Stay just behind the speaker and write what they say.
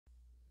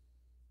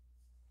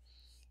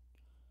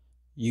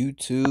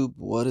YouTube,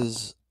 what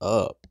is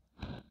up?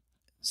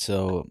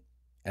 So,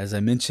 as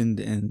I mentioned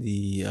in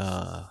the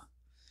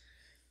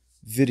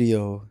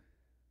video,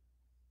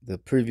 the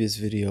previous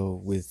video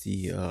with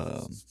the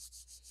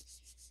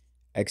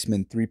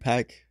X-Men 3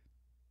 pack,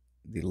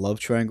 the Love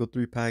Triangle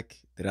 3 pack,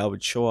 that I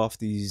would show off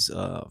these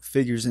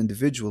figures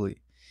individually.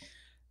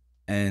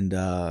 And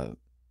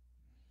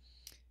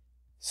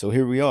so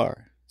here we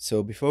are.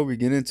 So, before we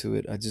get into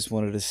it, I just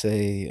wanted to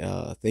say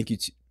thank you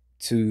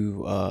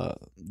to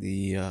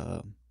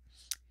the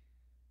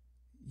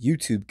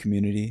YouTube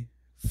community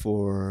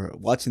for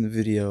watching the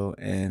video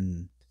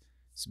and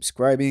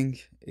subscribing.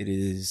 It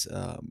is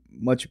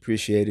much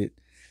appreciated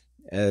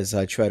as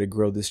I try to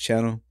grow this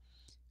channel.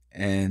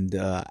 And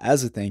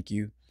as a thank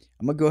you,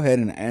 I'm going to go ahead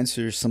and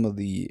answer some of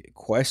the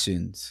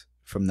questions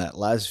from that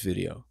last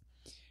video.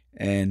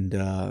 And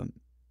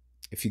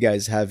if you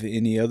guys have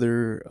any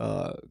other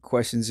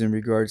questions in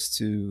regards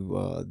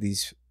to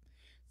these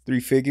three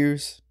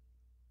figures,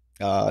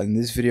 in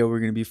this video, we're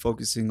going to be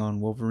focusing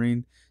on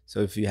Wolverine.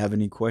 So if you have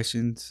any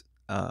questions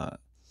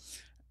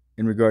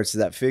in regards to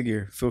that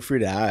figure, feel free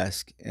to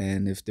ask.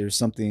 And if there's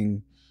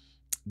something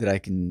that I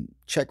can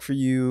check for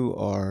you,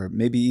 or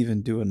maybe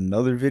even do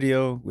another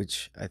video,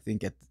 which I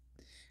think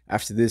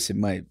after this it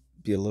might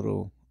be a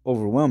little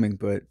overwhelming,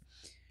 but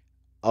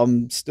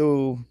I'm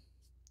still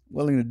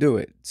willing to do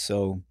it.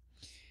 So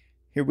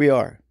here we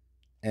are.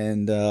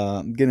 And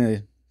I'm going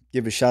to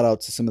give a shout out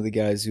to some of the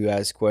guys who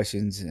asked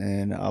questions,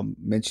 and I'll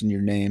mention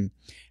your name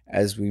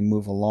as we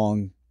move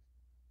along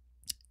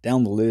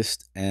down the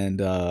list, and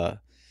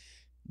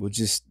we'll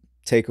just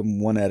take them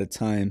one at a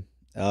time.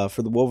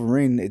 For the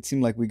Wolverine, it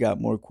seemed like we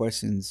got more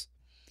questions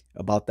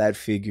about that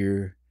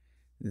figure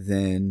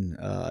than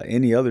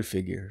any other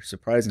figure,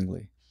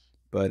 surprisingly.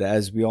 But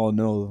as we all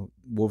know,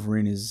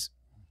 Wolverine is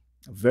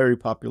a very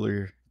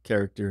popular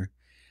character,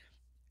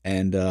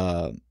 and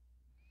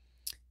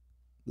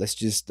let's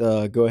just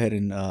go ahead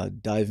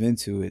and dive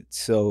into it.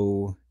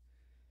 So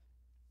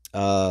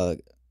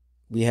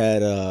we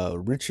had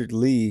Richard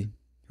Lee,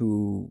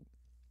 who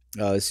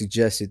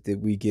suggested that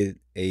we get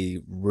a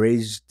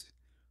raised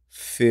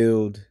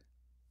filled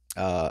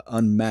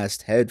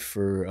unmasked head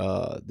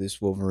for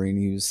this Wolverine.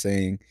 He was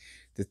saying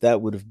that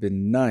that would have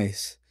been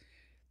nice.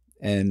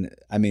 And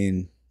I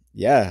mean,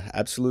 yeah,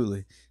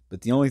 absolutely.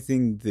 But the only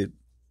thing that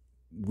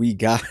we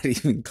got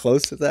even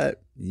close to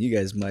that, you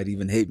guys might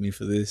even hate me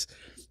for this,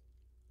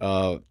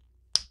 uh,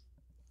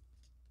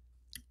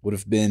 would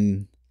have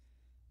been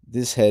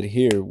this head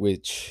here,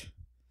 which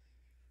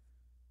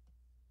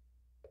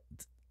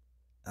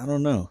I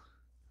don't know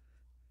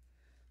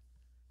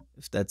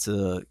if that's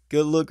a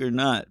good look or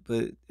not,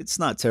 but it's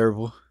not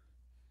terrible.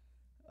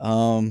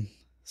 Um,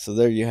 so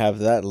there you have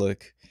that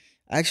look.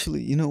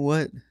 Actually, you know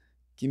what?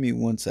 Give me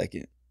 1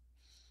 second.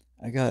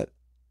 I got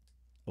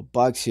a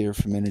box here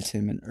from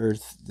Entertainment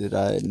Earth that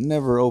I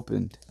never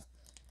opened,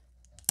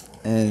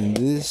 and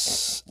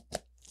this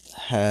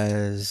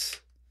has.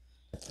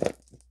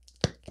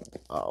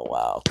 Oh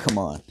wow! Come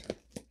on,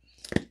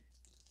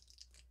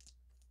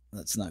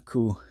 that's not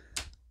cool.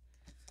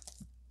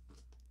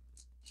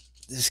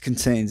 This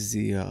contains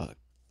the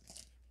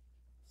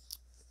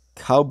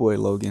Cowboy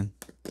Logan,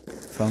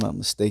 if I'm not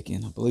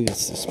mistaken. I believe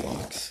it's this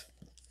box.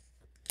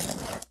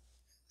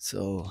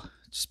 So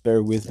just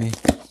bear with me.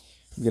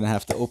 I'm gonna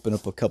have to open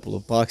up a couple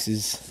of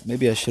boxes.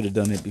 Maybe I should have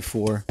done it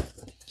before,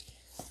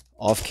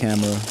 off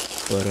camera,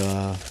 but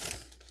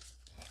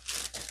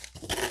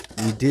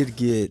we did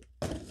get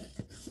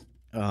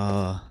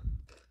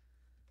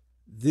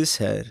this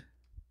head.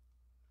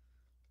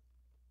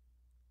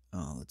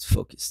 Let's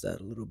focus that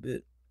a little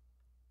bit.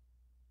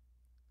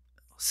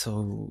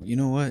 So you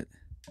know what?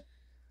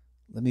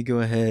 Let me go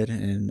ahead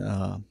and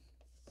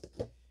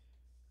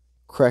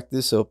crack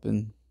this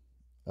open.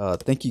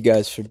 Thank you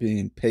guys for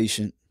being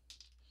patient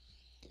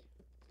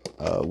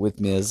with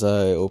me as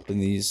I open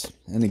these.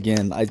 And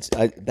again, I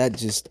that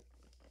just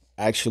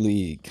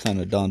actually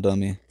kind of dawned on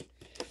me.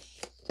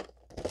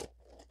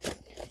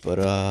 But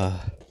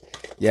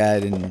yeah, I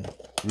didn't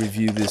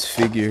review this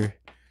figure.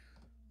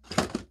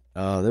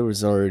 There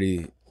was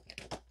already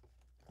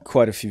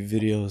quite a few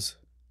videos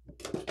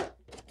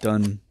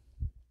done.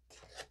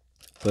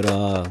 But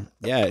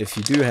yeah, if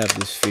you do have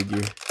this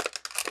figure,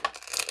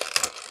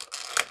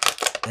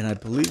 and I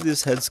believe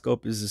this head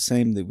sculpt is the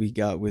same that we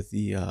got with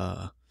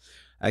the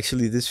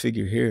actually this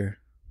figure here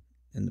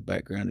in the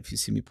background, if you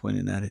see me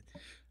pointing at it,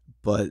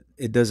 but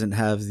it doesn't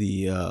have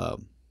the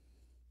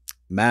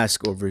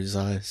mask over his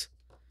eyes.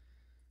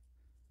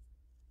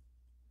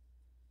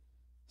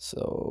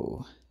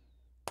 So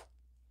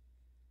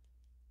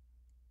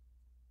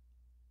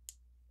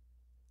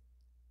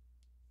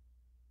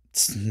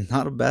it's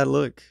not a bad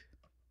look.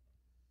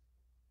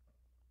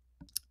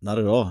 Not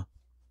at all.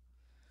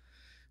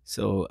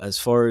 So as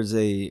far as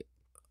a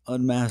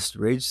unmasked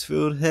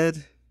rage-filled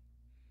head,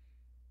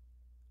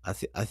 I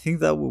think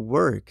that would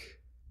work.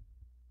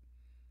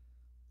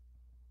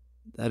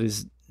 That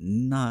is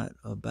not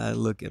a bad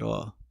look at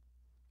all.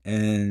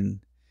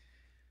 And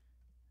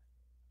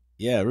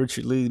yeah,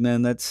 Richard Lee,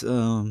 man, that's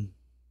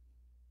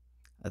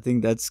I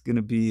think that's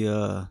gonna be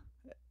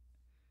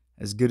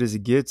as good as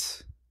it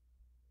gets.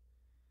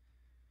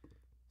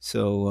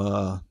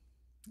 So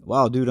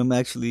wow, dude, I'm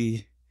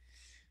actually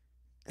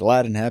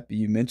glad and happy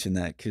you mentioned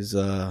that because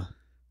that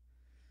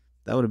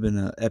would have been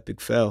an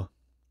epic fail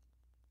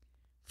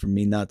for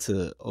me not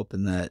to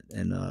open that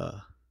and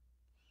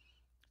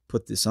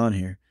put this on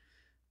here.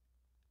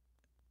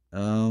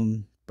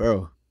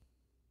 Bro,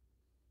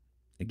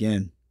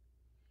 again,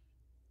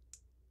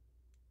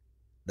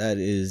 that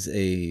is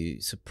a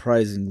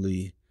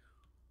surprisingly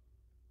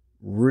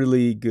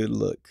really good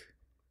look.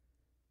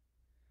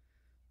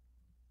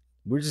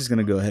 We're just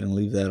gonna go ahead and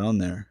leave that on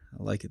there.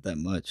 I like it that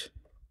much.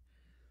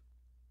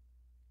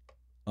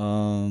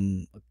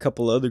 A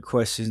couple other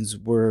questions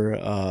were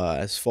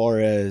as far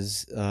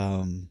as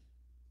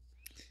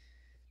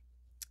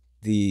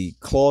the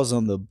claws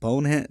on the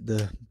bone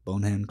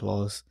hand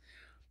claws,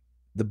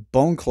 the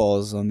bone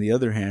claws on the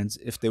other hands,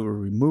 if they were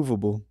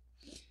removable,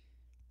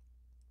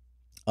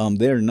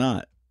 they're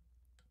not.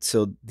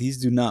 So these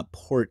do not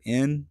port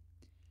in.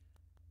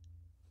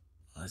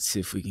 Let's see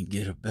if we can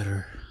get a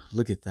better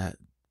look at that.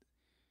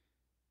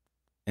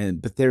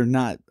 And but they're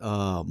not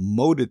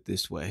molded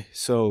this way.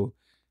 So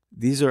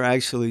these are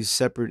actually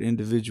separate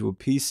individual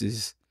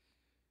pieces,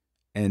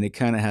 and it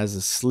kind of has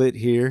a slit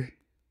here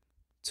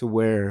to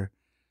where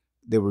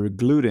they were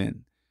glued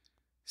in.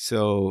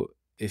 So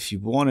if you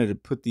wanted to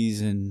put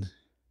these in,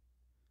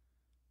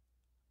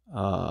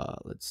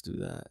 let's do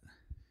that.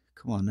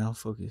 Come on now,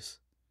 focus.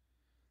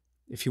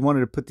 If you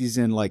wanted to put these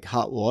in like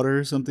hot water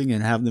or something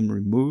and have them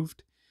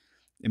removed,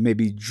 and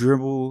maybe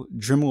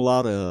dremel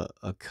out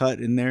a cut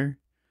in there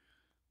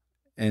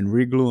and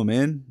reglue them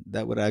in,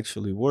 that would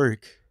actually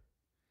work.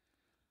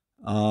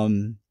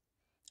 Um,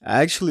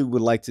 I actually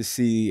would like to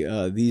see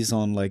these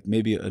on like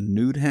maybe a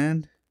nude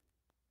hand,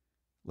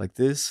 like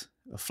this,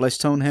 a flesh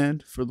tone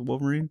hand for the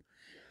Wolverine,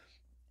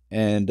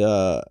 and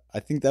I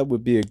think that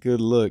would be a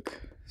good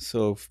look.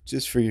 So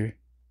just for your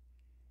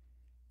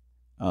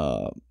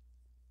uh,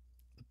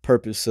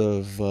 purpose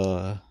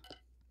of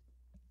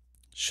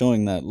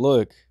showing that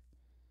look,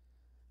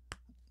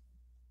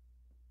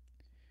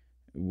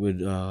 it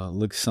would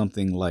look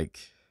something like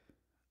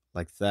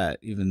that.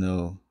 Even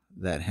though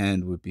that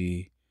hand would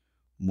be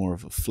more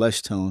of a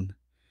flesh tone,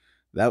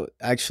 that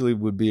actually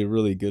would be a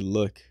really good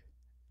look.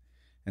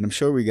 And I'm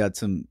sure we got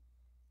some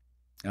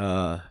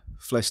uh,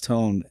 flesh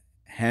tone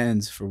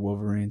hands for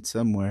Wolverine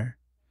somewhere.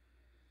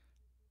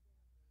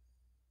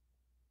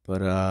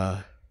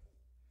 But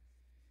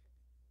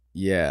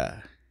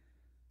yeah,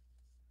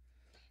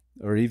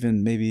 or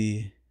even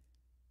maybe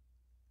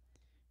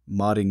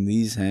modding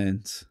these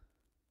hands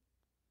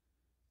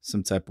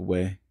some type of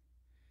way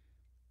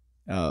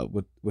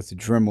with the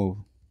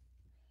Dremel,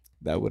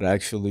 that would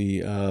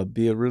actually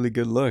be a really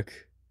good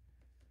look.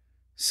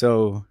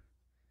 So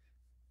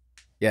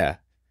yeah,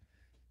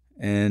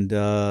 and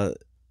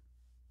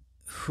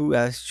who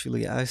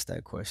actually asked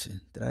that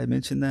question? Did I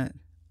mention that?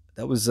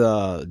 That was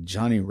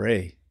Johnny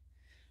Ray.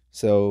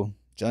 So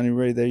Johnny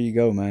Ray, there you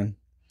go, man.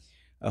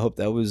 I hope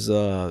that was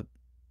a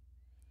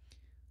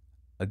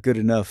good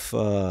enough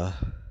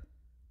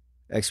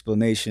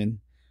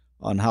explanation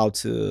on how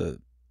to,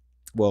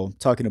 well,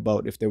 talking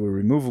about if they were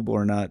removable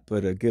or not,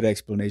 but a good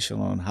explanation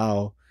on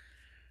how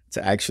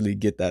to actually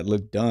get that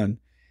look done.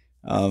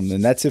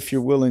 And that's if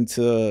you're willing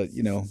to,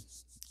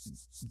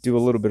 do a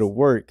little bit of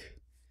work.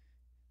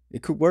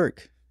 It could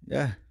work.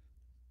 Yeah.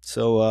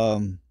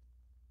 So,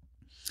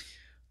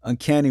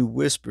 Uncanny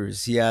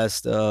Whispers, he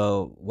asked,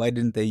 why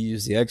didn't they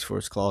use the X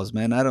Force claws?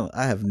 Man,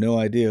 I have no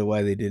idea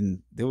why they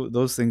didn't.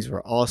 Those things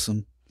were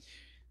awesome.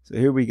 So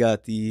here we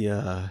got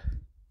the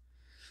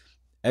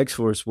X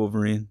Force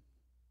Wolverine.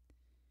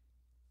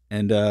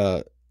 And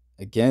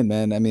again,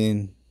 man, I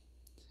mean,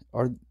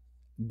 are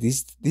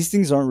these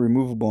things aren't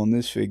removable on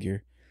this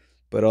figure,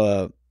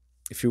 but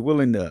if you're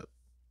willing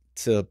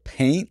to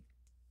paint,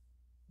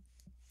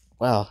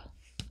 wow,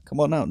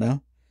 come on out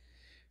now.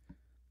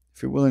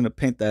 If you're willing to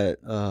paint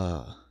that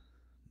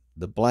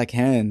the black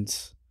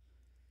hands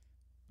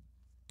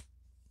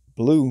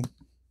blue,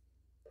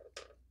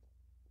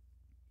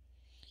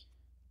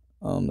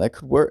 that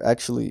could work.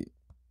 Actually,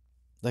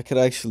 that could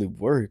actually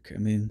work. I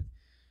mean,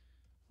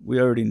 we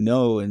already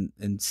know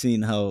and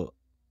seen how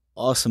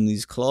awesome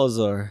these claws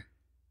are.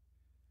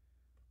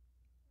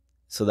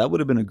 So that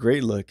would have been a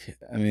great look.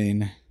 I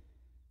mean,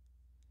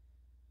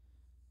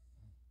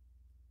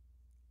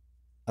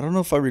 I don't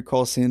know if I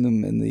recall seeing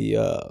them in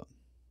the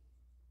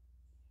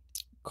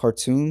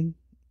cartoon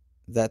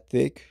that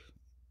thick,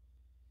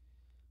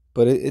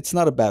 but it's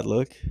not a bad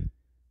look.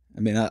 I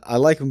mean, I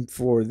like them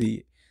for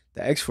the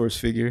X Force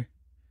figure,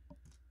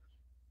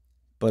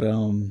 but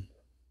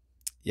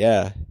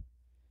yeah,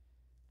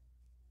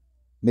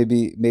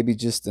 maybe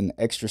just an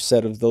extra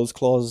set of those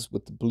claws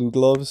with the blue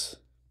gloves.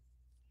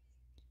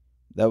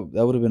 That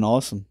would have been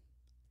awesome.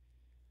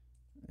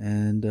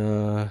 And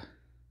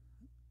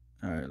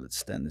all right, let's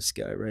stand this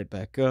guy right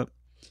back up.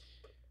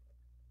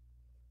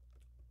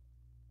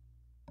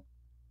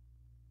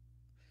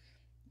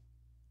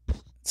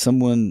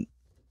 Someone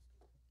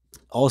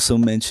Also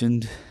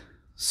mentioned,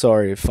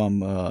 sorry if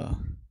I'm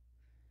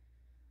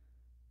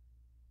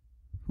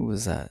who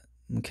was that?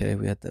 Okay,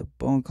 we had the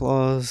bone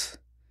claws.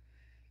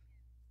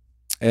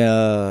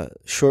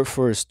 Short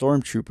for a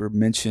stormtrooper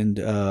mentioned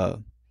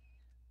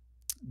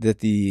that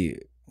the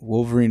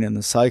Wolverine and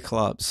the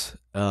Cyclops,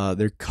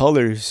 their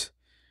colors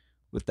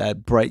with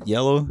that bright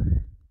yellow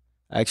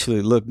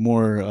actually look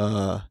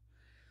more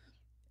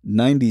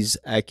 90s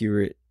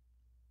accurate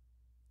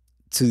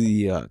to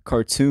the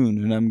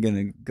cartoon. And I'm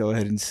gonna go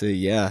ahead and say,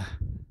 yeah,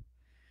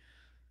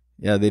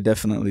 they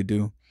definitely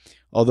do.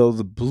 Although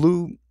the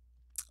blue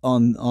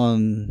on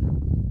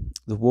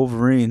the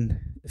Wolverine,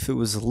 if it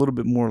was a little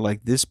bit more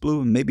like this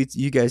blue, and maybe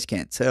you guys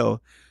can't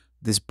tell,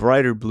 this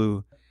brighter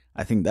blue,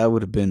 I think that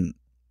would have been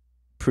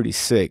pretty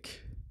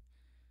sick.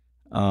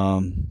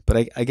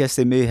 But I guess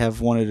they may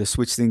have wanted to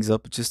switch things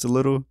up just a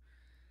little,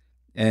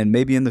 and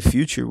maybe in the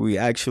future we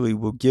actually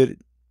will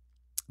get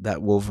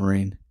that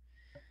Wolverine.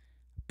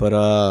 But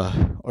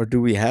or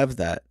do we have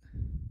that?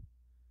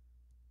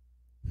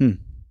 Hmm.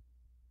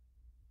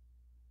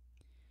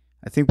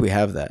 I think we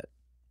have that,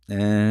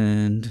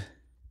 and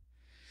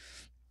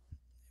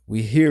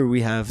we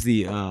have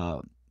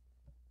the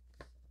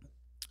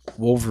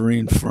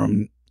Wolverine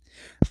from.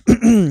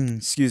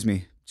 Excuse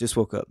me. Just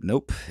woke up.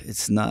 Nope,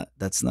 it's not.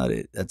 That's not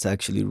it. That's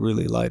actually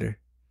really lighter,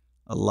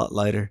 a lot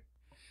lighter.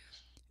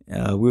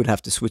 We would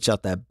have to switch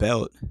out that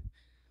belt,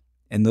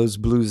 and those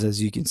blues,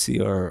 as you can see,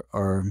 are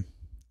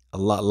a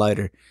lot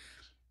lighter.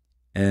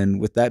 And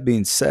with that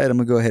being said, I'm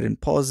gonna go ahead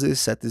and pause this,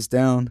 set this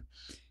down,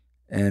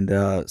 and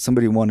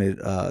somebody wanted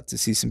to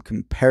see some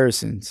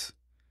comparisons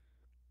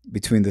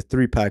between the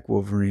 3 pack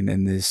Wolverine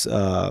and this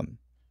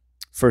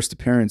first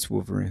appearance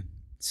Wolverine.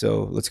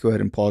 So let's go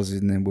ahead and pause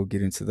it, and then we'll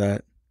get into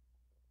that.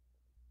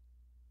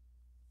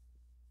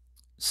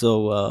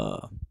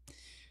 So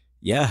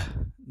yeah,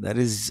 that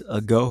is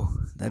a go.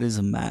 That is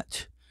a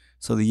match.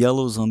 So the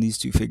yellows on these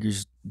two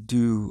figures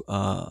do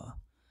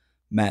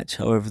match.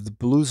 However, the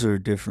blues are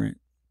different.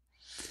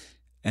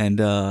 And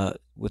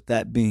with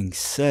that being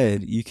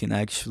said, you can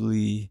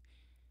actually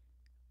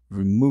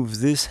remove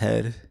this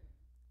head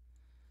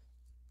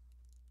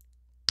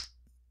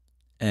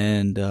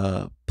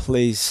and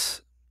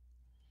place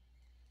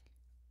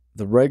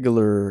the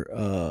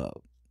regular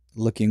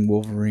looking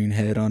Wolverine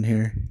head on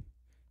here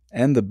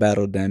and the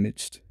battle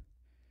damaged.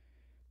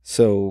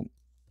 So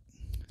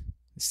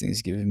this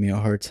thing's giving me a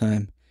hard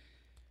time.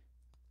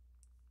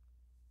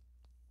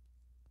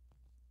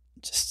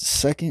 Just a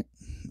second.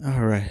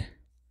 All right.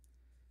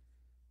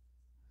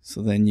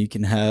 So then you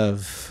can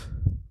have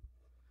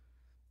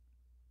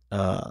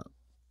uh,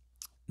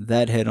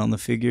 that head on the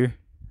figure,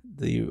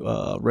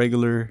 the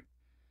regular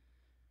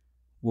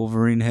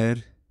Wolverine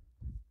head.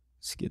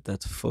 Let's get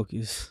that to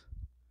focus,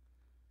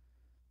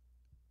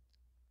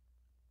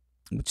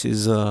 which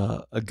is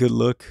a good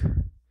look.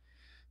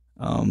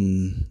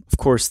 Of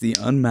course, the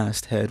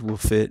unmasked head will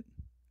fit.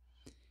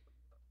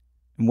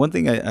 And one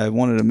thing I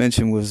wanted to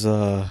mention was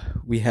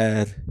we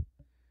had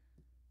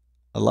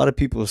a lot of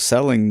people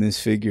selling this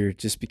figure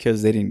just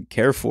because they didn't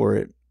care for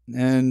it.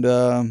 And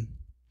I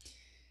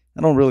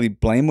don't really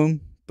blame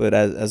them, but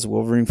as a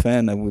Wolverine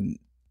fan, I would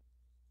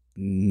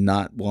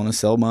not want to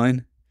sell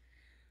mine.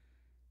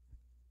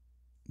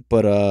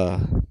 But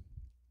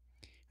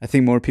I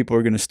think more people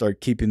are gonna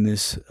start keeping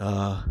this.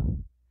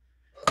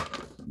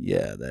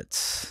 Yeah,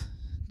 that's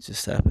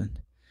just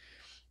happened.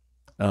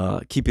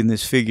 Keeping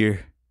this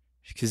figure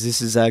because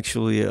this is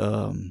actually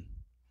a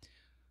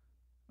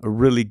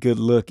really good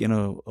look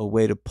and a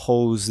way to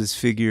pose this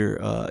figure.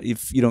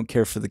 If you don't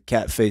care for the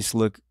cat face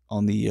look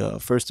on the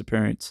first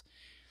appearance,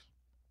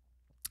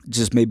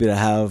 just maybe to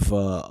have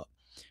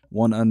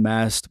one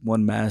unmasked,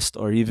 one masked,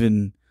 or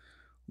even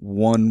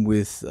one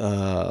with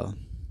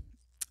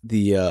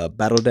the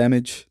battle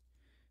damage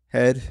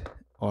head,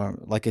 or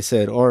like I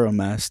said, or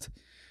unmasked.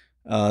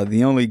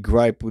 The only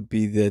gripe would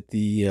be that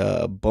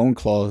the bone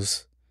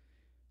claws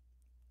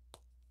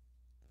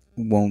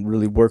won't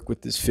really work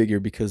with this figure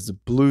because the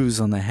blues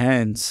on the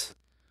hands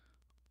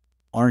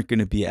aren't going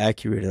to be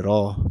accurate at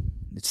all.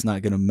 It's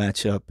not going to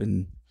match up,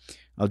 and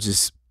I'll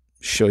just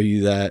show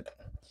you that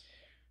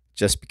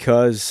just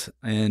because.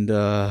 And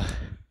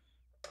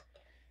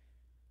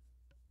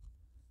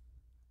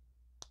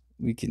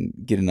we can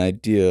get an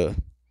idea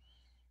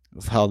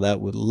of how that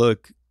would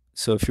look.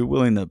 So if you're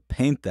willing to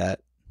paint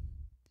that,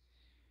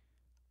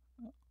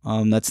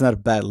 that's not a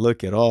bad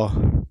look at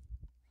all.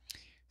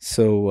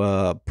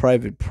 So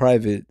private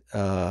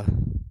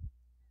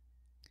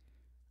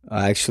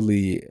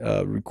actually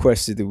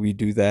requested that we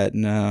do that,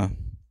 and I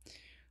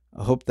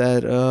hope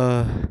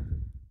that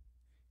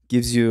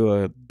gives you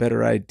a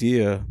better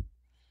idea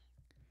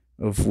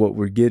of what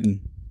we're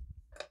getting.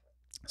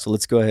 So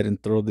let's go ahead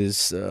and throw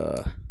this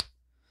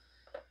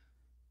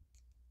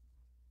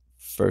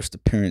first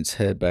appearance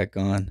head back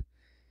on.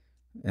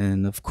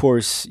 And of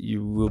course,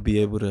 you will be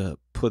able to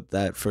put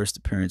that first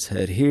appearance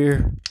head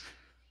here,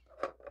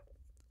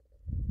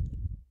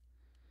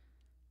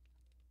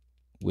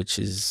 which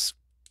is,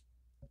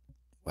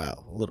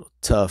 wow, a little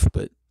tough,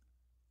 but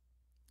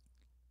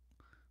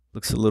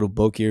Looks a little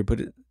bulkier, but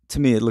to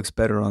me, it looks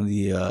better on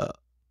the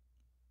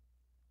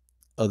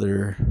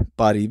other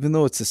body. Even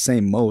though it's the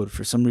same mode,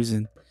 for some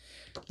reason,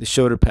 the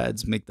shoulder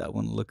pads make that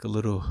one look a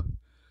little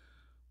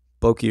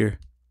bulkier.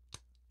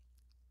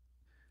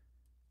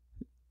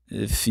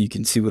 If you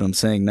can see what I'm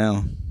saying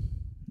now.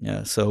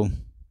 Yeah, so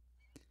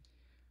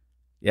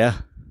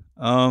yeah.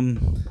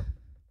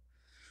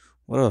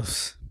 What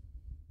else?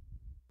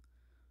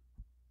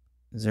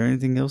 Is there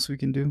anything else we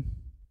can do?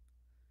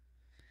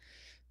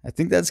 I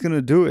think that's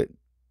gonna do it.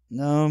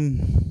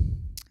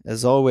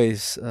 As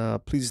always,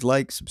 please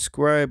like,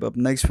 subscribe. Up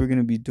next, we're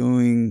gonna be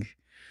doing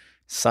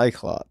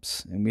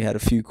Cyclops, and we had a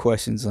few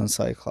questions on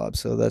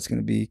Cyclops, so that's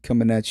gonna be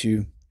coming at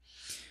you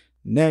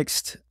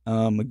next.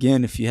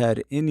 Again, if you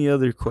had any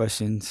other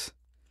questions,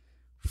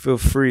 feel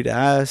free to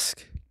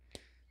ask.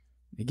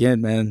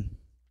 Again, man,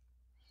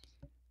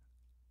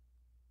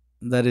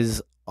 that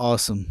is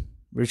awesome.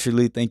 Richard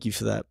Lee, thank you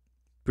for that.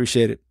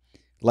 Appreciate it.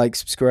 Like,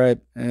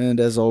 subscribe, and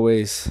as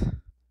always,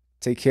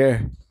 take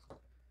care.